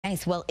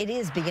Nice. Well, it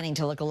is beginning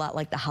to look a lot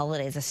like the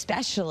holidays,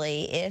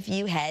 especially if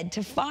you head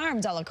to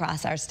farms all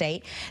across our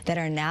state that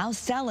are now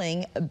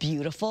selling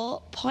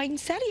beautiful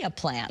poinsettia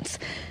plants.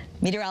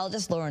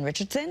 Meteorologist Lauren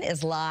Richardson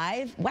is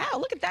live. Wow,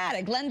 look at that,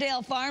 at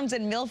Glendale Farms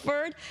in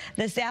Milford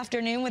this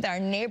afternoon with our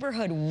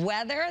neighborhood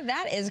weather.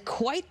 That is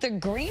quite the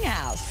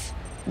greenhouse.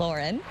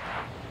 Lauren.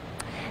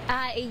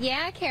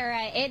 Yeah,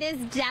 Kara, it is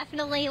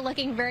definitely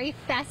looking very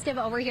festive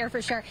over here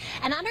for sure.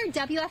 And on our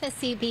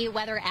WFSCB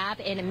weather app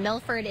in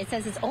Milford, it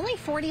says it's only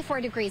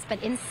 44 degrees,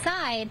 but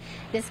inside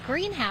this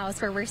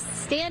greenhouse where we're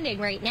standing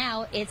right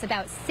now, it's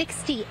about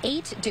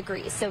 68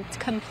 degrees. So it's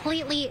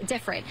completely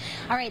different.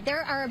 All right,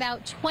 there are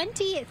about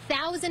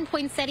 20,000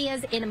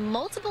 poinsettias in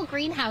multiple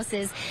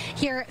greenhouses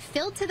here,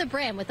 filled to the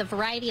brim with a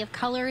variety of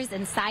colors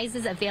and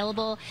sizes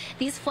available.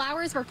 These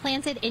flowers were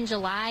planted in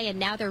July, and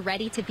now they're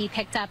ready to be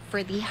picked up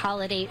for the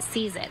holiday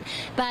season.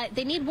 But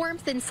they need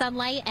warmth and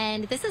sunlight,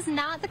 and this is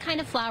not the kind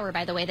of flower,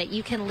 by the way, that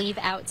you can leave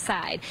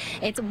outside.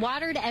 It's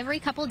watered every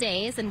couple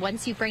days, and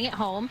once you bring it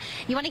home,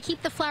 you want to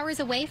keep the flowers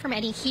away from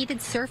any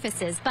heated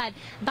surfaces, but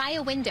by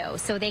a window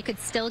so they could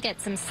still get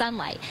some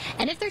sunlight.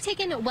 And if they're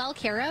taken well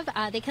care of,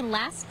 they can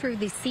last through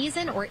the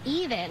season or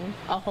even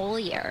a whole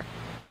year.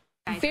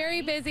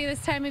 Very busy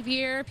this time of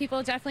year.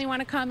 People definitely want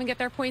to come and get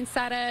their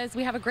poinsettias.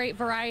 We have a great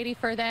variety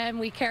for them.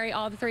 We carry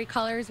all the three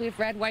colors. We have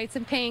red, whites,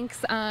 and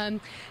pinks.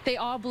 They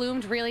all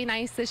bloomed really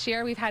nice this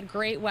year. We've had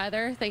great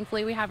weather.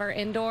 Thankfully, we have our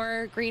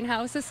indoor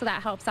greenhouses, so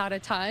that helps out a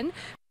ton.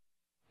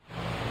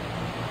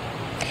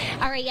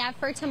 All right, yeah,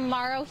 for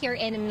tomorrow here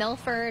in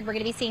Milford, we're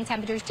going to be seeing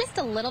temperatures just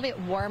a little bit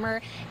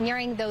warmer,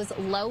 nearing those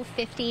low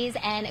 50s,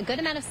 and a good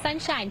amount of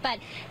sunshine. But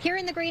here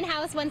in the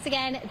greenhouse, once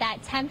again,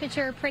 that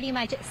temperature pretty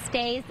much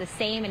stays the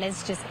same and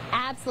is just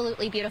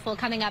absolutely beautiful.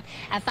 Coming up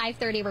at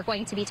 5:30, we're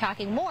going to be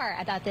talking more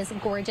about this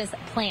gorgeous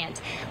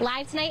plant.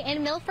 Live tonight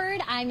in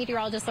Milford, I'm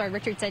meteorologist Lauren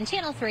Richardson,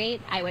 Channel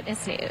 3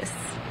 Eyewitness News.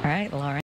 All right, Lauren.